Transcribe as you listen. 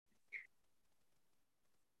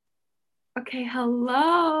Okay,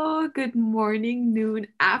 hello. Good morning, noon,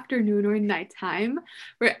 afternoon, or nighttime,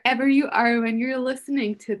 wherever you are when you're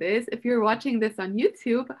listening to this. If you're watching this on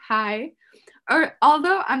YouTube, hi. Or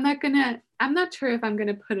although I'm not sure if I'm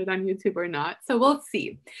gonna put it on YouTube or not, so we'll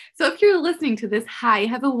see. So if you're listening to this, hi,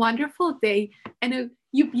 have a wonderful day and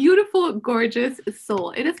you beautiful, gorgeous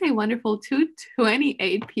soul. It is a wonderful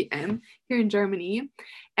 2:28 p.m. here in Germany,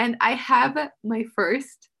 and I have my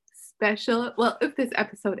first special, well, if this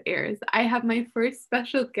episode airs, I have my first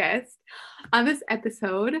special guest on this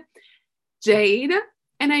episode, Jade,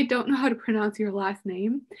 and I don't know how to pronounce your last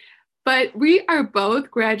name, but we are both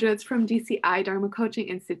graduates from DCI Dharma Coaching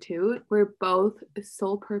Institute. We're both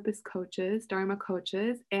soul purpose coaches, Dharma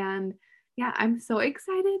coaches, and yeah, I'm so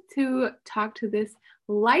excited to talk to this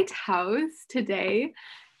lighthouse today.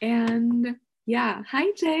 And yeah,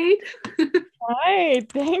 hi Jade. Hi,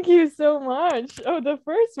 thank you so much. Oh, the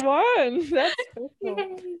first one. That's special.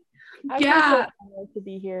 Yay. I feel so Yeah. honored to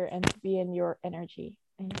be here and to be in your energy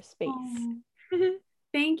and your space. Oh.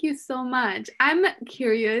 Thank you so much. I'm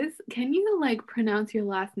curious, can you like pronounce your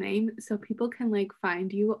last name so people can like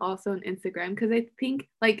find you also on Instagram? Because I think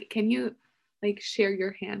like can you like share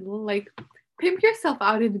your handle? Like pimp yourself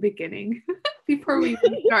out in the beginning before we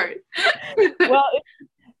even start. Well,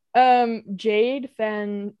 Jade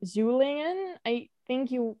van Zoolingen. I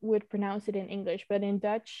think you would pronounce it in English, but in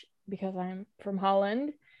Dutch, because I'm from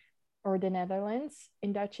Holland or the Netherlands,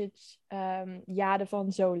 in Dutch it's Jade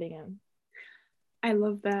van Zoolingen. I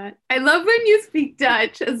love that. I love when you speak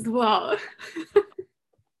Dutch as well.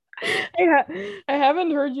 I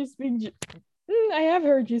haven't heard you speak. I have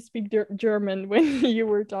heard you speak German when you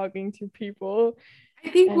were talking to people. I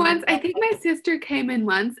think my sister came in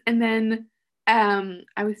once and then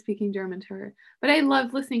I was speaking German to her. But I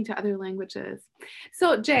love listening to other languages.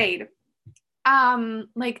 So Jade,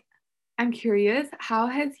 like I'm curious, how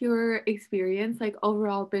has your experience like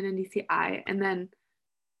overall been in DCI? And then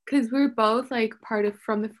because we're both like part of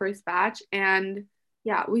from the first batch and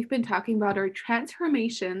yeah, we've been talking about our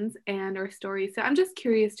transformations and our stories. So I'm just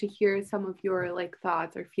curious to hear some of your like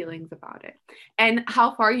thoughts or feelings about it and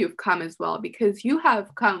how far you've come as well, because you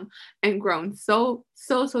have come and grown so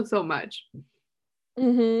much.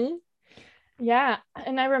 Mm-hmm. Yeah,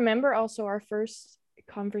 and I remember also our first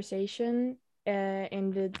conversation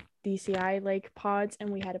in the DCI like pods, and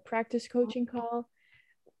we had a practice coaching call.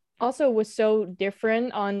 Also, was so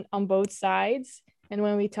different on both sides. And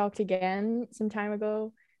when we talked again some time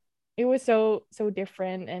ago, it was so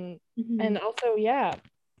different, Mhm. and also yeah,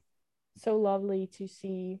 so lovely to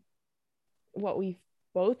see what we've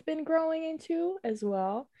both been growing into as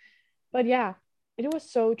well. But yeah, it was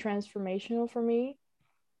so transformational for me.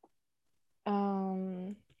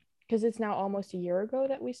 Because it's now almost a year ago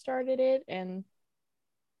that we started it, and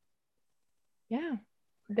yeah,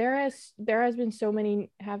 there has been so many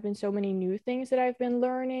new things that I've been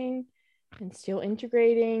learning and still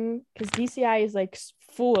integrating, because DCI is like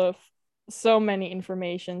full of so many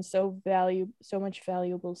information, so much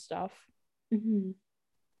valuable stuff, Mhm.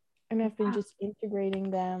 and I've been Yeah. just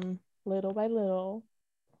integrating them little by little.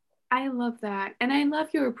 I love that. And I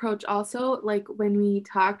love your approach also. Like when we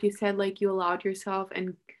talked, you said like you allowed yourself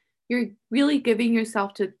and you're really giving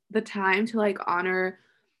yourself to the time to like honor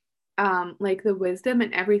like the wisdom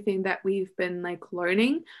and everything that we've been like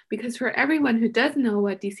learning. Because for everyone who doesn't know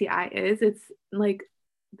what DCI is, it's like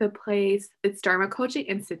the place, it's Dharma Coaching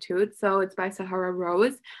Institute. So it's by Sahara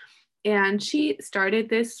Rose. And she started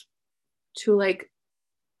this to like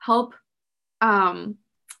help um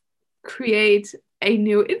create a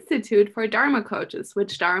new institute for Dharma coaches,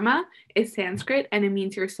 which Dharma is Sanskrit and it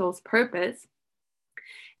means your soul's purpose.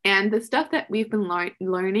 And the stuff that we've been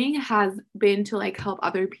learning has been to like help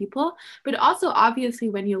other people, but also obviously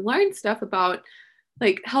when you learn stuff about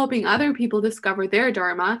like helping other people discover their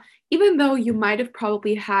dharma, even though you might have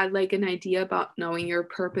probably had like an idea about knowing your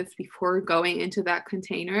purpose before going into that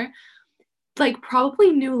container, like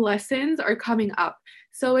probably new lessons are coming up.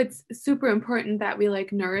 So it's super important that we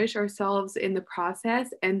like nourish ourselves in the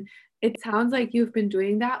process. And it sounds like you've been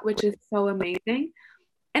doing that, which is so amazing.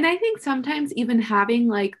 And I think sometimes even having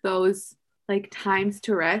like those like times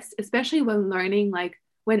to rest, especially when learning, like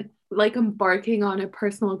when like embarking on a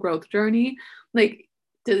personal growth journey, like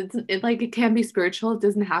does it like it can be spiritual, it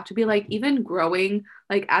doesn't have to be like even growing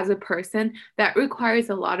like as a person that requires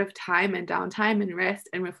a lot of time and downtime and rest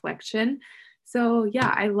and reflection. So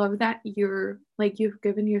yeah, I love that you're like you've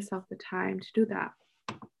given yourself the time to do that.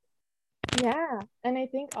 Yeah, and I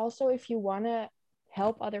think also if you want to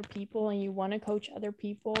help other people and you want to coach other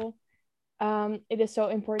people, it is so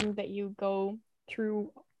important that you go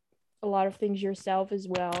through a lot of things yourself as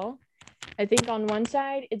well. I think on one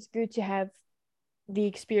side, it's good to have the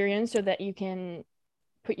experience so that you can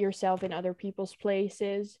put yourself in other people's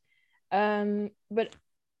places. But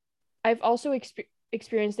I've also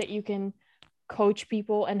experienced that you can coach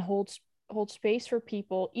people and hold space for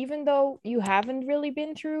people, even though you haven't really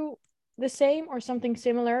been through the same or something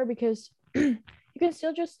similar, because you can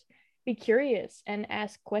still just be curious and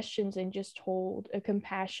ask questions and just hold a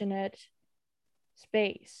compassionate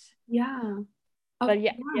space. Yeah. But Oh,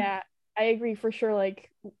 yeah, yeah. yeah, I agree for sure. Like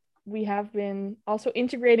we have been also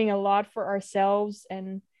integrating a lot for ourselves,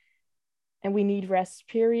 and we need rest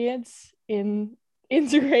periods in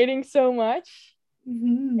integrating so much. Yeah,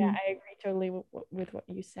 Mhm. I agree totally with what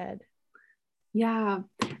you said. Yeah.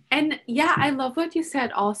 And yeah, I love what you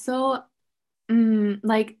said also.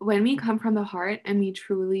 Like when we come from the heart and we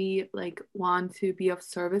truly like want to be of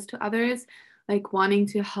service to others, like wanting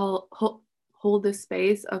to hold the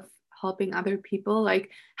space of helping other people, like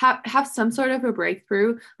have some sort of a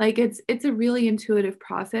breakthrough. Like it's a really intuitive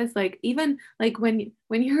process. Like even like when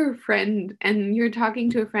you're a friend and you're talking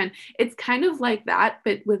to a friend, it's kind of like that,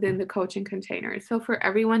 but within the coaching container. So for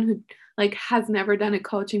everyone who like has never done a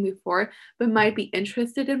coaching before but might be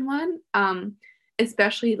interested in one,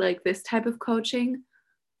 especially like this type of coaching.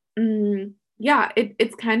 Yeah,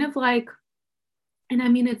 it's kind of like, and I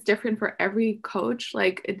mean, it's different for every coach.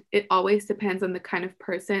 Like it always depends on the kind of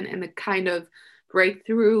person and the kind of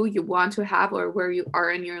breakthrough you want to have or where you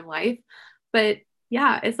are in your life. But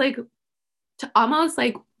yeah, it's like to almost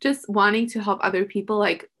like just wanting to help other people,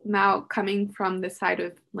 like now coming from the side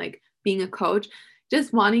of like being a coach,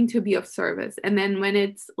 just wanting to be of service. And then when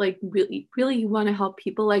it's like really, really you want to help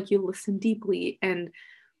people, like you listen deeply and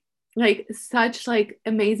like such like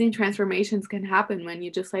amazing transformations can happen when you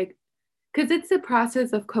just like because it's a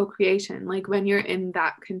process of co-creation like when you're in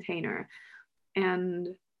that container and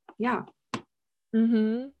yeah.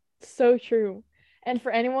 Mm-hmm. So true. And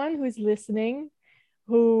for anyone who's listening,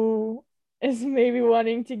 who is maybe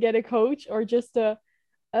wanting to get a coach or just a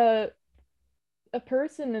a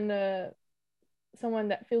person and a someone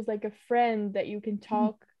that feels like a friend that you can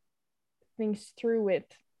talk things through with,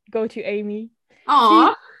 go to Amy. She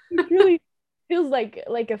Aw. really feels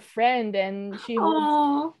like a friend, and she holds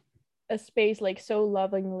Aw. a space like so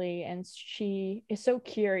lovingly, and she is so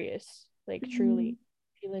curious, like truly.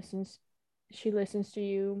 She listens to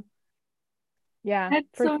you. Yeah, That's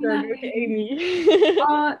for so sure, go to nice. Amy.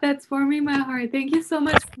 Oh, that's warming my heart. Thank you so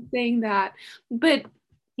much for saying that. But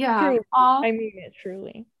yeah, Truly, oh, I mean it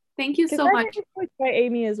truly, thank you because so I much. got coached by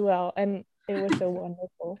Amy as well, and it was so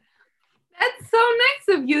wonderful. That's so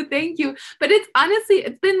nice of you. Thank you. But it's honestly,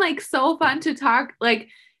 it's been like so fun to talk, like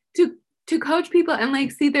to to coach people and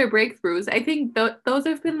like see their breakthroughs. I think those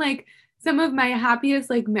have been like some of my happiest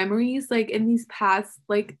like memories like in these past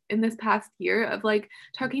like in this past year of like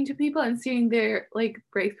talking to people and seeing their like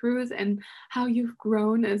breakthroughs and how you've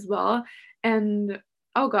grown as well. And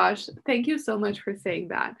oh gosh, thank you so much for saying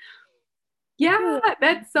that. Yeah, You're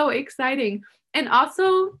that's so exciting. And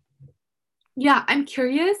also, yeah, I'm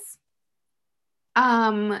curious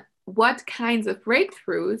what kinds of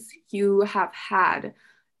breakthroughs you have had,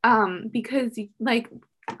 because like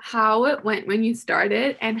how it went when you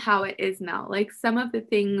started and how it is now, like some of the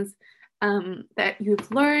things that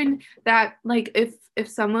you've learned that like if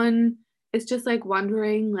someone is just like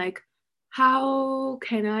wondering like how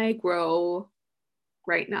can I grow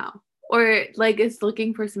right now or like is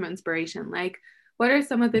looking for some inspiration, like what are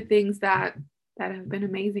some of the things that have been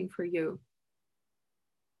amazing for you?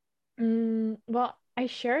 Well, I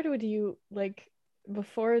shared with you like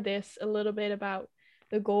before this a little bit about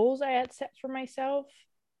the goals I had set for myself.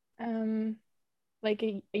 Um, like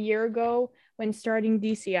a year ago when starting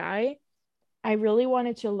DCI, I really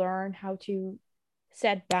wanted to learn how to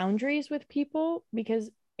set boundaries with people, because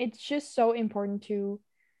it's just so important to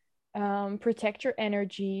protect your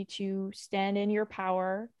energy, to stand in your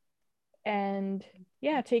power, and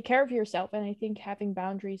yeah, take care of yourself. And I think having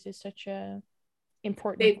boundaries is such a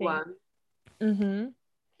important Big thing. one. Mm-hmm.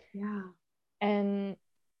 Yeah. And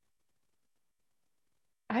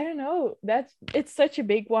I don't know, it's such a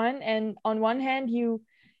big one. And on one hand, you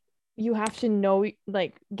have to know,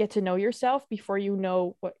 like, get to know yourself before you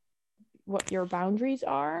know what your boundaries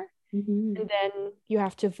are, Mhm. and then you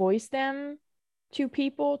have to voice them to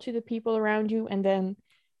the people around you. And then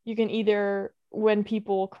you can either, when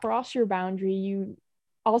people cross your boundary, you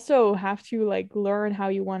also have to like learn how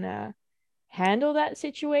you want to handle that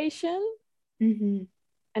situation. Mhm.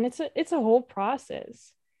 And it's a whole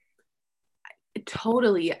process.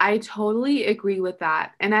 Totally. I totally agree with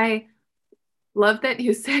that. And I love that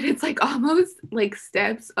you said it's like almost like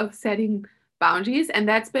steps of setting boundaries. And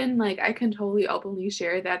that's been like, I can totally openly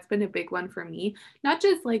share, that's been a big one for me, not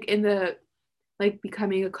just like in the like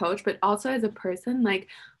becoming a coach, but also as a person. Like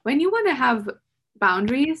when you want to have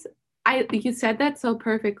boundaries, I you said that so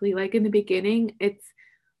perfectly. Like in the beginning, it's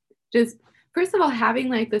just first of all having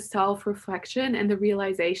like the self-reflection and the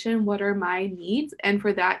realization, what are my needs? And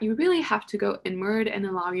for that, you really have to go inward and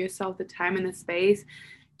allow yourself the time and the space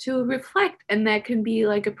to reflect. And that can be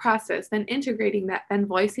like a process, then integrating that, then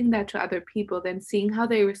voicing that to other people, then seeing how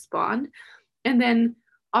they respond. And then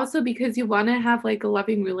also because you want to have like a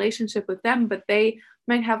loving relationship with them, but they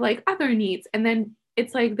might have like other needs. And then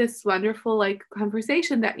it's like this wonderful like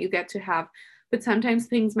conversation that you get to have. But sometimes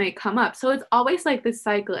things may come up. So it's always like this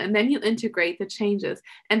cycle. And then you integrate the changes.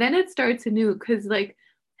 And then it starts anew because like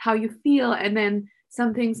how you feel. And then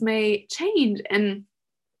some things may change. And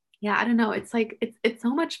yeah, I don't know. It's like it's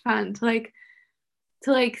so much fun to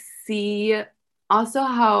like see also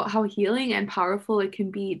how healing and powerful it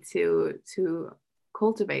can be to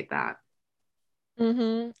cultivate that.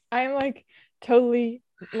 I'm like totally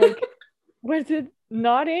like, was it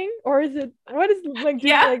nodding or is it what is like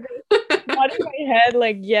doing Yeah. like nodding my head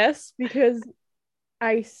like yes, because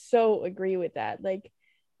I so agree with that. Like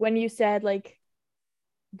when you said like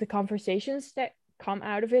the conversations that come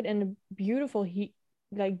out of it and the beautiful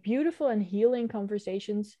and healing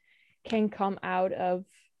conversations can come out of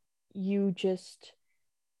you just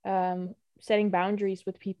setting boundaries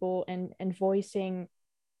with people and voicing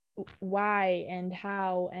why and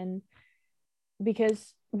how. And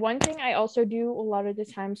because one thing I also do a lot of the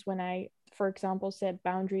times when I, for example, set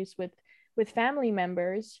boundaries with family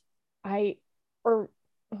members, I or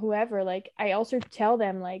whoever, like I also tell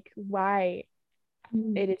them like why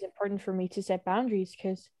Mm, it is important for me to set boundaries,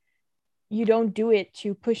 because you don't do it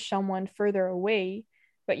to push someone further away,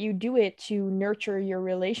 but you do it to nurture your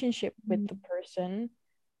relationship with mm. the person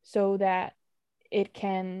so that it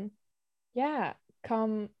can, yeah,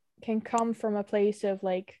 come can come from a place of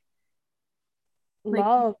like Like,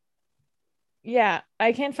 love. Yeah,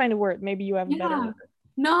 I can't find a word. Maybe you have a better yeah. word.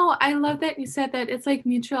 No, I love that you said that it's like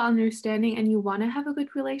mutual understanding and you want to have a good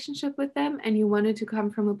relationship with them and you want it to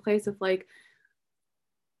come from a place of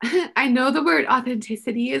I know the word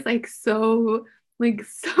authenticity is like so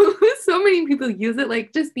so many people use it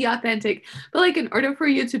like just be authentic. But like in order for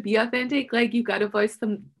you to be authentic, like you got to voice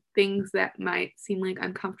some things that might seem like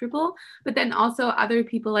uncomfortable, but then also other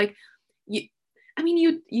people like you I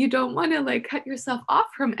mean you don't want to like cut yourself off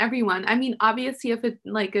from everyone. I mean, obviously if it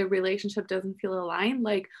like a relationship doesn't feel aligned,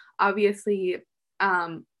 like obviously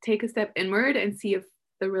take a step inward and see if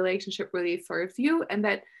the relationship really serves you and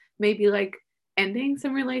that maybe like ending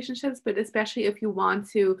some relationships, but especially if you want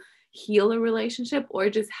to heal a relationship or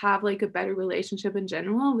just have like a better relationship in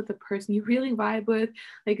general with the person you really vibe with.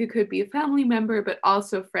 Like it could be a family member, but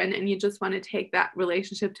also a friend, and you just want to take that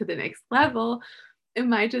relationship to the next level. It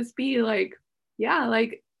might just be like, yeah,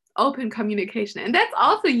 like open communication. And that's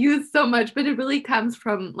also used so much, but it really comes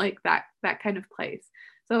from like that kind of place.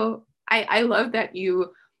 So I love that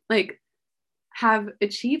you like have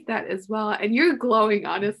achieved that as well. And you're glowing,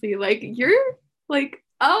 honestly. Like you're like,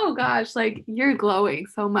 oh gosh, like you're glowing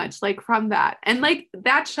so much, like from that. And like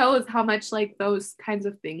that shows how much like those kinds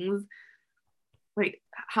of things, like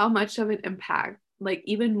how much of an impact, like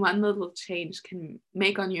even one little change can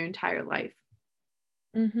make on your entire life.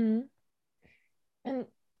 Mm-hmm. And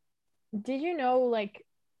did you know, like,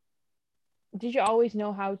 did you always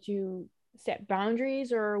know how to set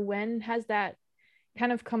boundaries, or when has that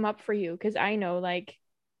kind of come up for you? Because I know, like,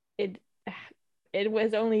 it it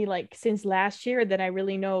was only like since last year that I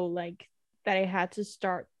really know, like, that I had to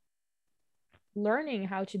start learning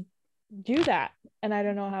how to do that. And I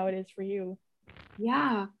don't know how it is for you.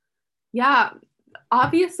 Yeah. Yeah.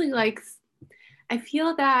 Obviously, like I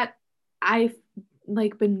feel that I've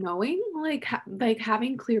like been knowing like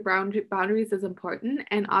having clear boundaries is important,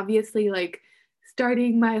 and obviously like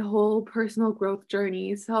starting my whole personal growth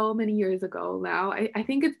journey so many years ago now. I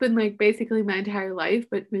think it's been like basically my entire life,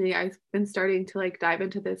 but really I've been starting to like dive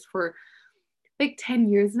into this for like 10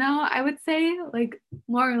 years now, I would say, like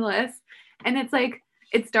more or less. And it's like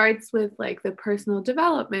it starts with like the personal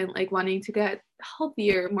development, like wanting to get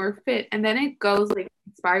healthier, more fit, and then it goes like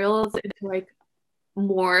spirals into like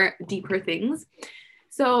more deeper things.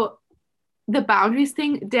 So the boundaries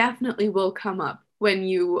thing definitely will come up when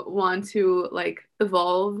you want to like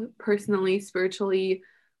evolve personally, spiritually,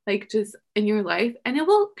 like just in your life. And it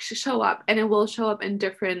will show up and it will show up in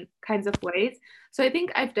different kinds of ways. So I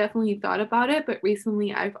think I've definitely thought about it, but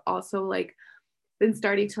recently I've also like been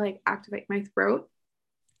starting to like activate my throat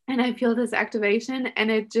and I feel this activation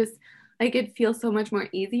and it just like it feels so much more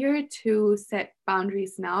easier to set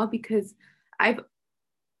boundaries now because I've,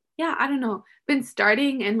 yeah, I don't know, been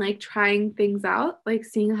starting and like trying things out, like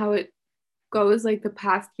seeing how it goes like the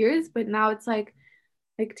past years, but now it's like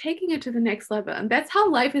taking it to the next level. And that's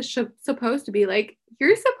how life is supposed to be. Like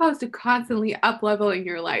you're supposed to constantly up level in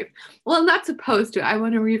your life. Well, not supposed to. I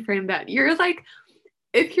want to reframe that. You're like,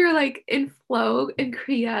 if you're like in flow in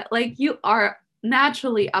Kriya, like you are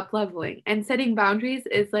naturally up leveling, and setting boundaries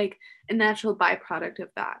is like a natural byproduct of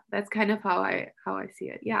that. That's kind of how I see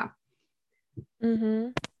it. Yeah. Mm-hmm.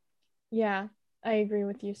 Yeah, I agree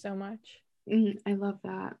with you so much. I love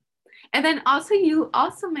that. And then also you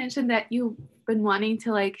also mentioned that you've been wanting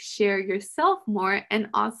to like share yourself more, and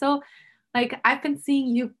also like I've been seeing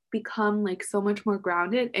you become like so much more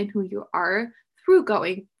grounded in who you are through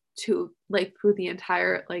going to like through the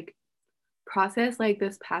entire like process like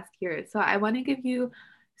this past year. So I want to give you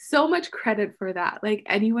so much credit for that. Like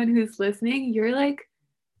anyone who's listening, you're like,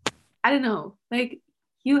 I don't know, like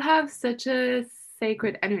you have such a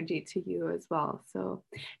sacred energy to you as well. So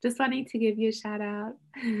just wanting to give you a shout out.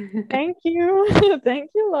 Thank you.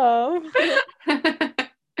 Thank you, love.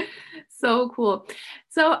 So cool.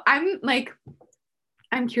 So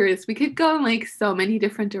I'm curious. We could go in like so many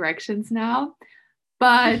different directions now,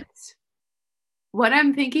 but what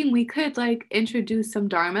I'm thinking, we could like introduce some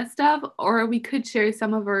Dharma stuff, or we could share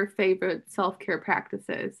some of our favorite self-care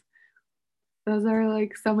practices. Those are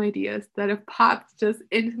like some ideas that have popped just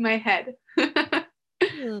into my head.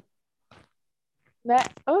 Hmm.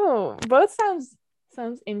 That both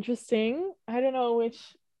sounds interesting. I don't know which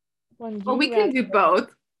one Well, you we can rather. do both.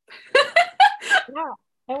 Yeah.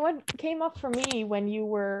 And what came up for me when you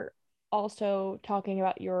were also talking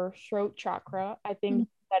about your throat chakra, I think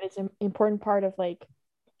that is an important part of like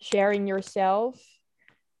sharing yourself,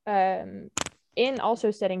 um, in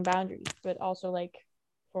also setting boundaries, but also like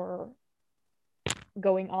for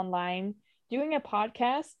going online, doing a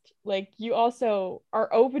podcast, like you also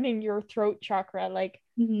are opening your throat chakra. Like,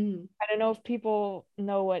 Mhm. I don't know if people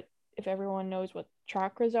know if everyone knows what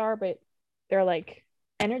chakras are, but they're like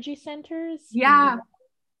energy centers in the. Yeah.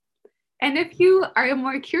 And if you are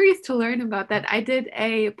more curious to learn about that, I did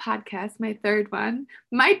a podcast, my third one,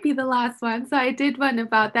 might be the last one. So I did one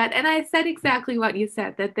about that. And I said exactly what you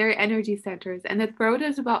said, that they're energy centers, and the throat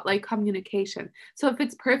is about like communication. So it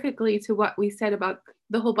fits perfectly to what we said about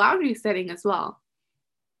the whole boundary setting as well.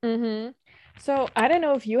 Mm-hmm. So I don't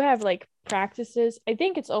know if you have like practices. I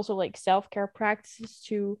think it's also like self-care practices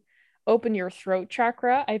to open your throat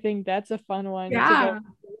chakra. I think that's a fun one to go. Yeah.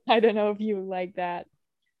 I don't know if you like that.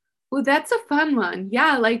 Well, that's a fun one.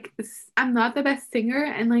 Yeah, like I'm not the best singer,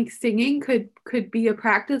 and like singing could be a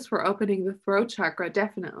practice for opening the throat chakra,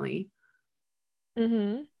 definitely.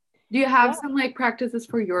 Mm-hmm. Do you have Yeah. some like practices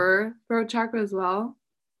for your throat chakra as well?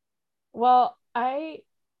 Well, I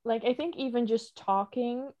think even just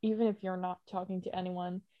talking, even if you're not talking to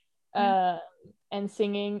anyone, Yeah, uh, and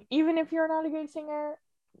singing, even if you're not a good singer,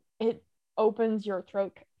 it opens your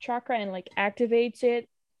throat chakra and like activates it.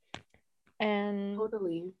 And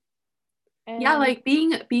totally. Yeah, and like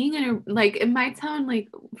being in a like it might sound like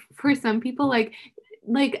for some people like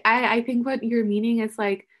I think what you're meaning is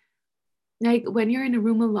like when you're in a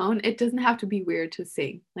room alone, it doesn't have to be weird to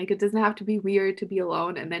sing. Like it doesn't have to be weird to be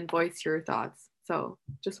alone and then voice your thoughts. So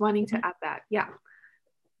just wanting to add that. Yeah.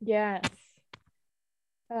 yes.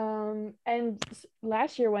 And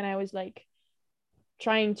last year when I was like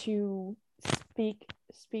trying to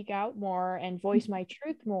speak out more and voice my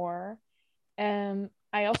truth more,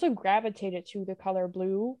 I also gravitated to the color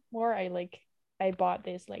blue more. I bought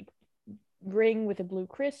this like ring with a blue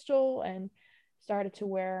crystal and started to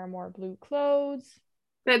wear more blue clothes.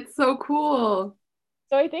 That's so cool.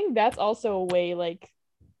 So I think that's also a way like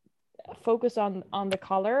focus on the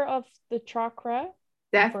color of the chakra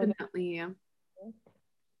and for the. Definitely.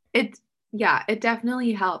 It yeah, it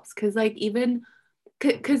definitely helps because like even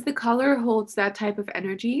because the color holds that type of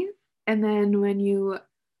energy, and then when you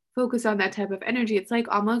focus on that type of energy, it's like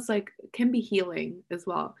almost like can be healing as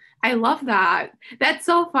well. I love that. That's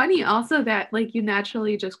so funny also that like you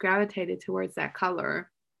naturally just gravitated towards that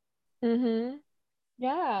color. Mm-hmm.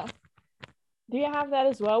 Yeah. Do you have that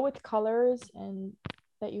as well with colors and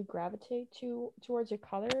that you gravitate towards your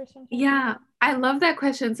color or sometimes in Yeah, life? I love that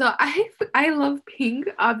question. So I love pink.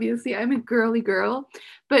 Obviously, I'm a girly girl.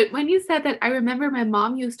 But when you said that, I remember my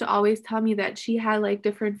mom used to always tell me that she had like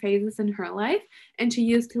different phases in her life, and she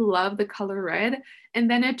used to love the color red, and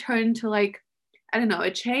then it turned to like I don't know,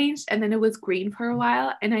 it changed, and then it was green for a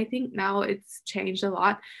while, and I think now it's changed a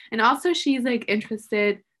lot. And also she's like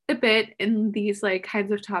interested a bit in these like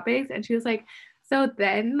kinds of topics, and she was like so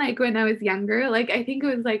then like when I was younger, like I think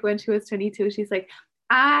it was like when she was 22, she's like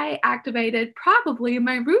I activated probably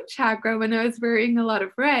my root chakra when I was wearing a lot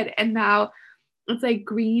of red, and now it's like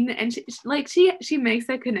green. And she makes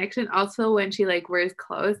that connection also when she like wears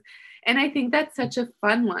clothes, and I think that's such a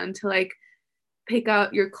fun one to like pick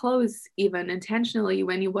out your clothes even intentionally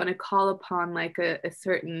when you want to call upon like a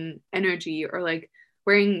certain energy, or like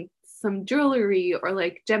wearing some jewelry or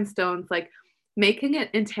like gemstones, like making it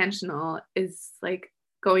intentional is like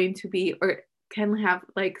going to be or can have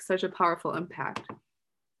like such a powerful impact.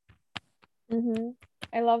 Mm-hmm.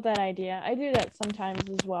 I love that idea. I do that sometimes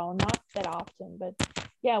as well, not that often, but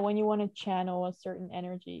yeah, when you want to channel a certain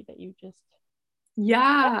energy that you just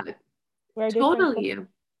Yeah, wear different clothes. totally.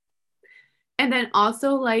 And then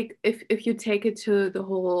also like if you take it to the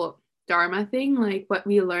whole Dharma thing, like what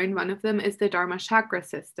we learned, one of them is the Dharma chakra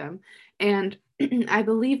system. And I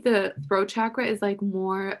believe the throat chakra is like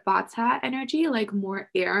more vata energy, like more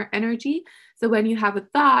air energy. So when you have a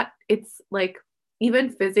thought, it's like even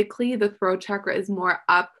physically, the throat chakra is more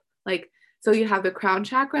up. Like, so you have the crown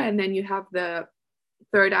chakra, and then you have the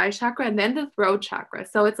third eye chakra, and then the throat chakra.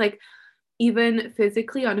 So it's like even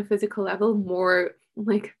physically, on a physical level, more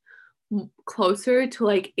like closer to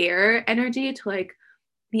like air energy, to like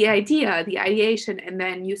the idea, the ideation, and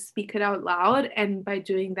then you speak it out loud. And by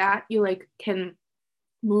doing that, you like can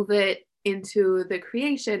move it into the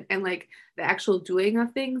creation and like the actual doing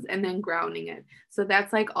of things, and then grounding it. So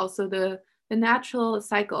that's like also the natural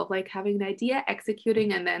cycle of like having an idea,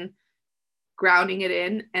 executing, and then grounding it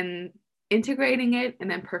in and integrating it,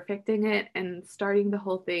 and then perfecting it and starting the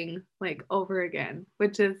whole thing like over again,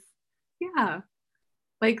 which is, yeah,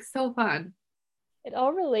 like so fun. It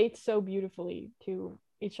all relates so beautifully to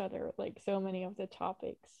each other, like so many of the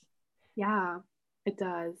topics. Yeah, it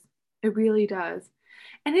does. It really does.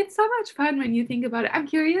 And it's so much fun when you think about it. I'm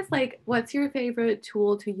curious, like, what's your favorite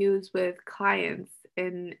tool to use with clients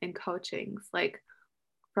in coachings, like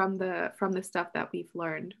from the stuff that we've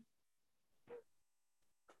learned?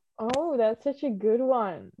 Oh, that's such a good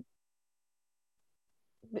one.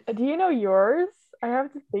 Do you know yours? I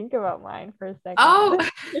have to think about mine for a Oh,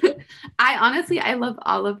 second. I love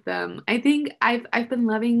all of them. I think I've been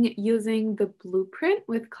loving using the blueprint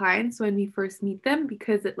with clients when we first meet them,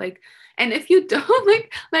 because it like, and if you don't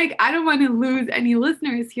like I don't want to lose any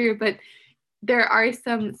listeners here, but there are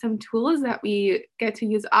some tools that we get to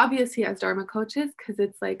use obviously as Dharma coaches, because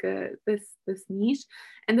it's like a this niche,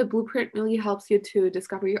 and the blueprint really helps you to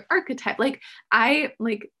discover your archetype. Like I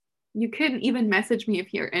like you can even message me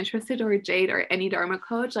if you're interested, or Jade or any Dharma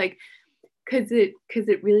coach, like because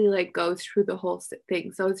it really like goes through the whole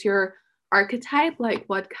thing. So it's your archetype, like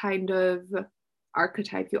what kind of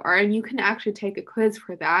archetype you are, and you can actually take a quiz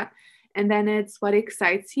for that. And then it's what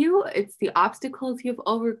excites you, it's the obstacles you've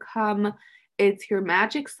overcome, it's your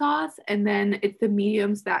magic sauce, and then it's the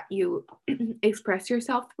mediums that you express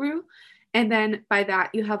yourself through. And then by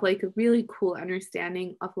that you have like a really cool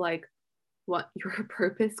understanding of like what your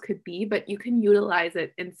purpose could be, but you can utilize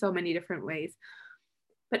it in so many different ways.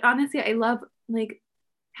 But honestly, I love like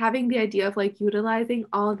having the idea of like utilizing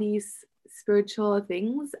all these spiritual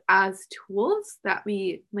things as tools that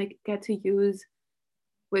we like get to use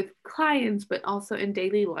with clients, but also in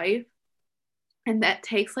daily life. And that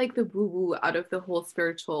takes like the woo woo out of the whole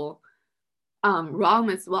spiritual realm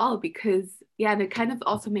as well, because yeah, and it kind of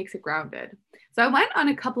also makes it grounded. So I went on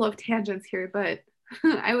a couple of tangents here, but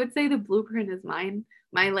I would say the blueprint is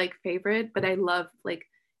my like favorite, but I love like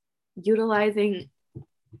utilizing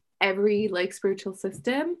every like spiritual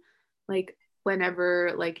system like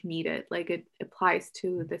whenever like needed, like it applies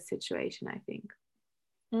to the situation, I think.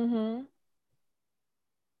 Mm-hmm.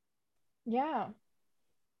 Yeah.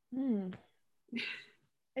 Hmm.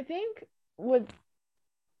 I think what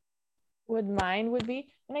mine would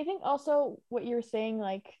be, and I think also what you're saying,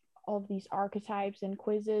 like all of these archetypes and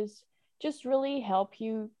quizzes, just really help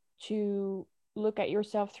you to look at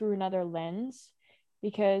yourself through another lens,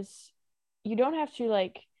 because you don't have to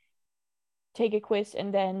like take a quiz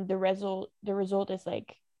and then the result is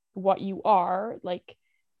like what you are like.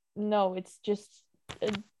 No, it's just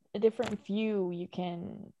a, a different view you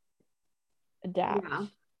can Yeah,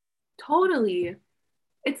 adapt. totally.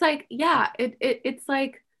 It's like, yeah, it's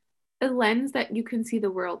like a lens that you can see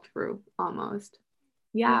the world through almost.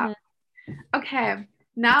 Yeah. Mm-hmm. Okay,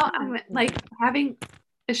 now I'm like having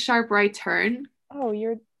a sharp right turn. Oh,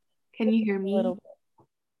 you're Can you hear a little me? bit.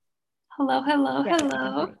 Hello, hello, Yeah, I can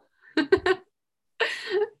hello. hear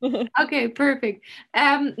you. Okay, perfect.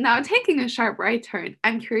 Now taking a sharp right turn,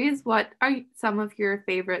 I'm curious, what are some of your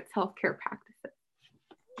favorite self-care practices?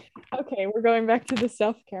 Okay, we're going back to the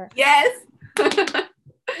self-care. Yes.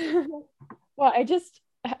 Well,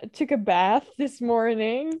 took a bath this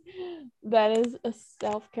morning. That is a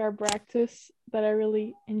self-care practice that I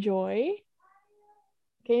really enjoy.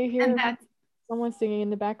 Can you And hear that's, someone singing in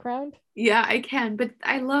the background? yeah, I can, but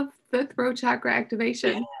I love the throat chakra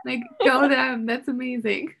activation. Like, go them. That's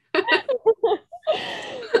amazing.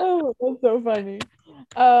 Oh, that's so funny.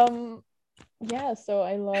 Um, yeah, so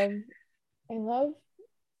I love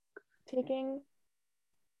taking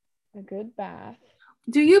a good bath.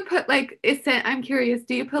 Do you put like, I'm curious,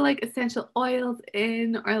 do you put like essential oils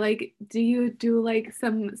in, or like do you do like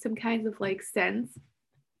some kinds of like scents?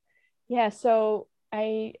 Yeah, so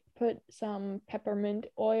I put some peppermint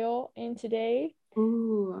oil in today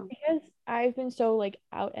Ooh. because I've been so like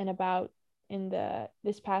out and about in the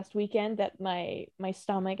this past weekend that my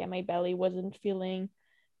stomach and my belly wasn't feeling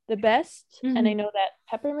the best. And I Mhm. know that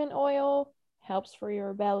peppermint oil helps for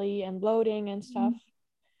your belly and bloating and stuff.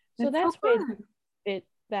 So That's so that's why fun. it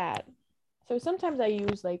that. So sometimes I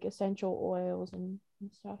use like essential oils and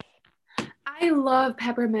stuff. I love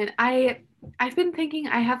peppermint. I've been thinking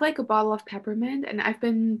I have like a bottle of peppermint and I've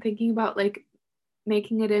been thinking about like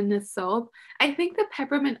making it in a soap. I think the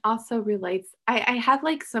peppermint also relates. I have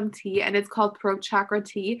like some tea and it's called throat chakra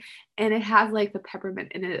tea and it has like the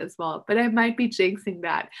peppermint in it as well. But I might be jinxing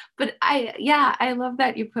that. But yeah, I love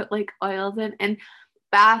that you put like oils in, and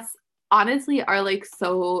baths honestly are like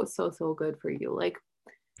so good for you. Like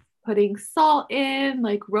putting salt in,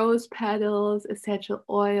 like rose petals, essential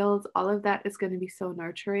oils, all of that is going to be so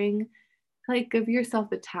nurturing. Like give yourself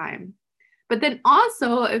the time. But then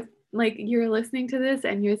also, if like you're listening to this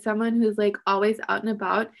and you're someone who's like always out and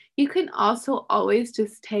about, you can also always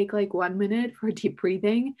just take like 1 minute for deep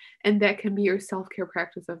breathing, and that can be your self-care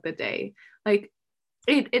practice of the day. Like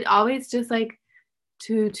it always just like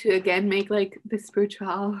to again make like the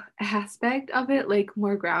spiritual aspect of it like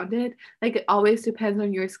more grounded. Like it always depends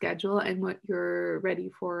on your schedule and what you're ready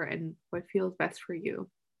for and what feels best for you.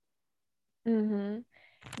 Mm-hmm.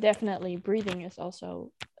 Definitely, breathing is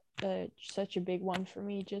also such a big one for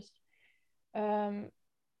me. Just um,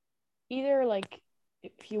 either like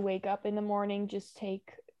if you wake up in the morning, just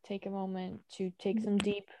take a moment to take some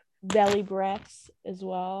deep belly breaths as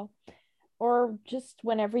well, or just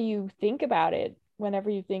whenever you think about it,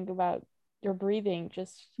 whenever you think about your breathing,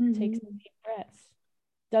 just take some Mhm. deep breaths.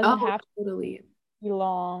 Doesn't Oh, have to totally. be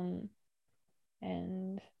long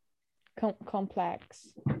and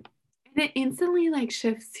complex. And it instantly like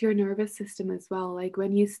shifts your nervous system as well. Like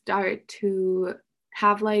when you start to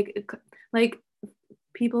have like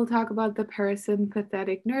people talk about the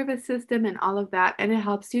parasympathetic nervous system and all of that, and it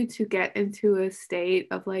helps you to get into a state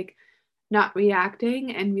of like not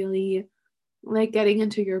reacting and really like getting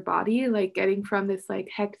into your body, like getting from this like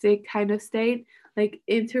hectic kind of state like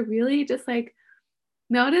into really just like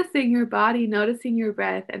noticing your body, noticing your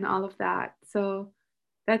breath and all of that. So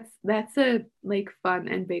that's a like fun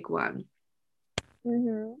and big one.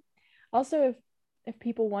 Mm-hmm. Also, if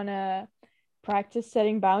people want to practice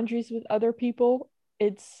setting boundaries with other people,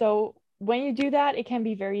 it's so when you do that, it can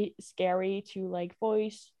be very scary to like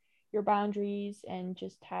voice your boundaries and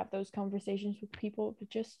just have those conversations with people. But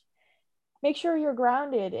just make sure you're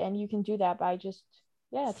grounded, and you can do that by just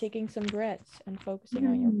yeah, taking some breaths and focusing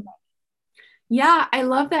on your Mhm. Yeah, I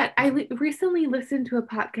love that. Recently listened to a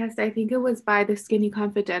podcast. I think it was by the Skinny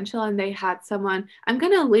Confidential, and they had someone. I'm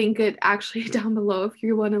gonna link it actually down below if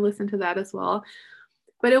you want to listen to that as well.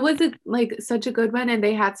 But it was like such a good one, and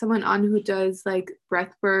they had someone on who does like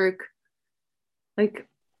breath work. Like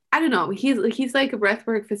I don't know, he's like a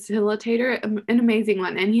breathwork facilitator, an amazing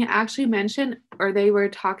one. And he actually mentioned, or they were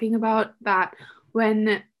talking about that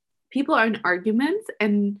when people are in arguments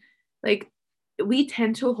and like we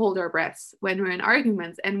tend to hold our breaths when we're in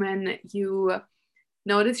arguments, and when you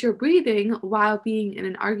notice your breathing while being in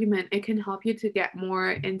an argument, it can help you to get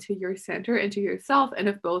more into your center, into yourself. And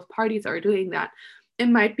if both parties are doing that, it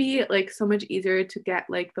might be like so much easier to get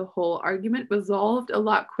like the whole argument resolved a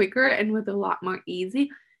lot quicker and with a lot more ease.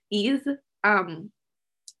 Um,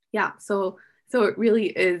 yeah, so it really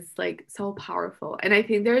is like so powerful. And I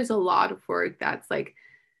think there's a lot of work that's like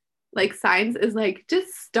science is like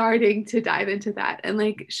just starting to dive into that and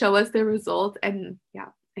like show us the results. And yeah,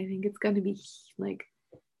 I think it's gonna be like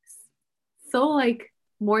so like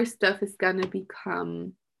more stuff is gonna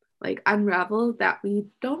become like unraveled that we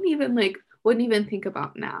don't even like wouldn't even think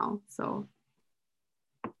about now. So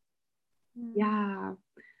breath. yeah,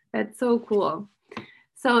 that's so cool.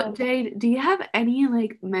 So That's Jade, do you have any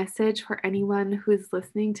like message for anyone who's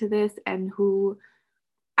listening to this and who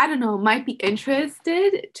I don't know might be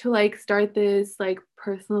interested to like start this like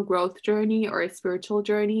personal growth journey or a spiritual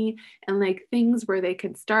journey, and like things where they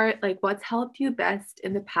can start, like what's helped you best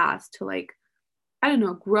in the past to like I don't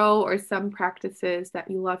know, grow, or some practices that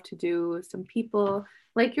you love to do, some people,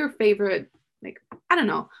 like your favorite, like, I don't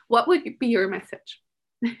know, what would be your message?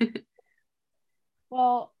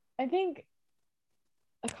 Well, I think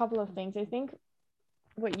a couple of things. I think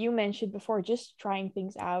what you mentioned before, just trying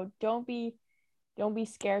things out. Don't be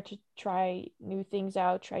scared to try new things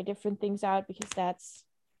out, try different things out, because that's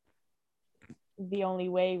the only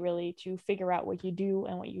way really to figure out what you do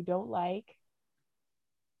and what you don't like.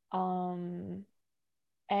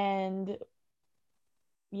 And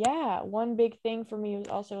yeah, one big thing for me was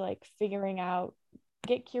also like figuring out,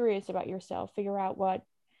 get curious about yourself, figure out what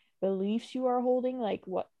beliefs you are holding, like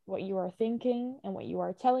what you are thinking and what you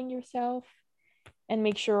are telling yourself, and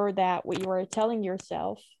make sure that what you are telling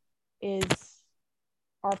yourself is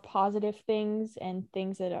are positive things and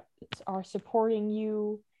things that are supporting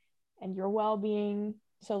you and your well-being.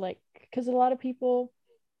 So like, because a lot of people,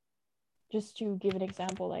 just to give an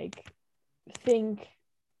example, like think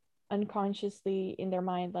unconsciously in their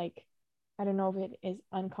mind, like, I don't know if it is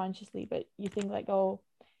unconsciously, but you think like, oh,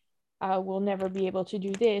 I will never be able to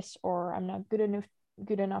do this, or I'm not good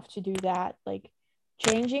enough to do that. Like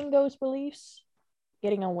changing those beliefs,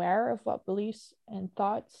 getting aware of what beliefs and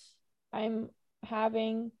thoughts I'm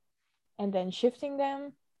having, and then shifting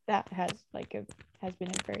them, that has been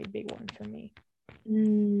a very big one for me.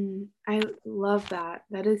 I love that.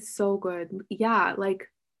 That is so good. Yeah, like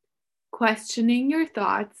questioning your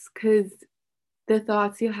thoughts, because the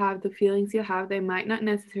thoughts you have, the feelings you have, they might not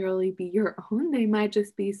necessarily be your own. They might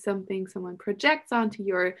just be something someone projects onto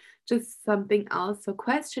you, or just something else. So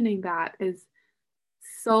questioning that is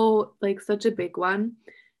so like such a big one.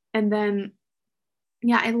 And then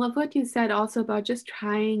yeah, I love what you said also about just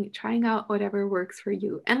trying out whatever works for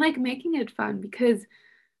you, and like making it fun, because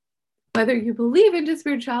whether you believe into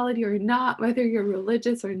spirituality or not, whether you're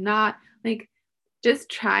religious or not, like just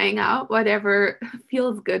trying out whatever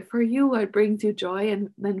feels good for you, what brings you joy, and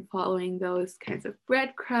then following those kinds of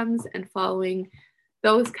breadcrumbs and following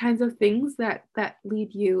those kinds of things that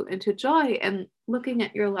lead you into joy, and looking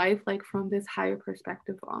at your life like from this higher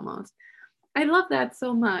perspective almost. I love that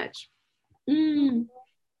so much. Mm,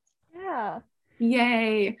 Yeah.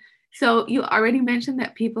 yay. So you already mentioned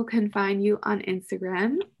that people can find you on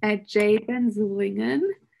Instagram at Jade van Zoolingen.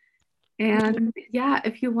 And yeah,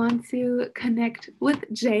 if you want to connect with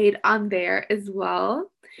Jade on there as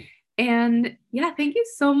well. And yeah, thank you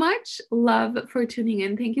so much, Love, for tuning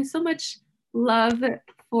in. Thank you so much, Love,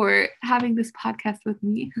 for having this podcast with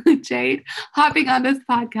me, Jade, hopping on this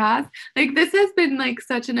podcast. Like, this has been like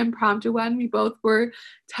such an impromptu one. We both were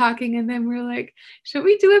talking, and then we're like, should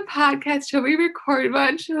we do a podcast? Should we record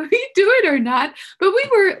one? Should we do it or not? But we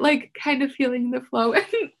were like kind of feeling the flow, and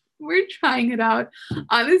we're trying it out,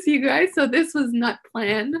 honestly, you guys. So this was not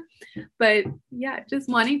planned, but yeah, just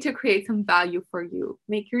wanting to create some value for you,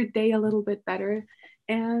 make your day a little bit better.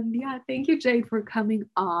 And yeah, thank you, Jade, for coming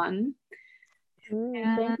on. Thank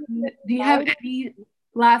And you for do you have inviting. any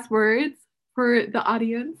last words for the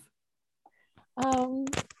audience? Um,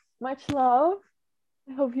 Much love.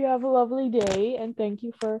 I hope you have a lovely day, and thank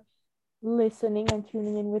you for listening and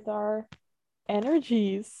tuning in with our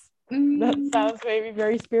energies. That Mm, sounds maybe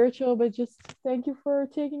very spiritual, but just thank you for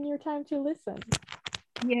taking your time to listen.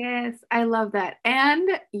 yes, I love that. And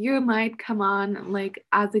you might come on like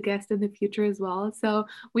as a guest in the future as well. So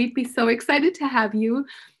we'd be so excited to have you.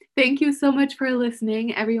 Thank you so much for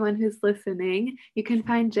listening, everyone who's listening. You can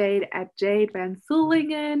find Jade at Jade van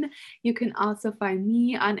Zoolingen. You can also find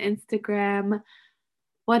me on Instagram.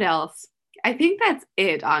 What else? I think that's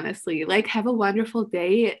it, honestly. Like, have a wonderful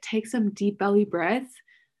day. Take some deep belly breaths.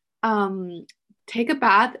 Um, Take a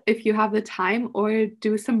bath if you have the time, or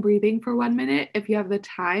do some breathing for 1 minute if you have the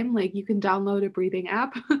time. Like, you can download a breathing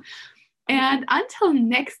app. And until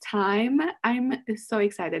next time, I'm so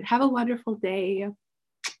excited. Have a wonderful day.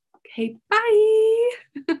 Okay,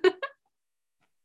 bye.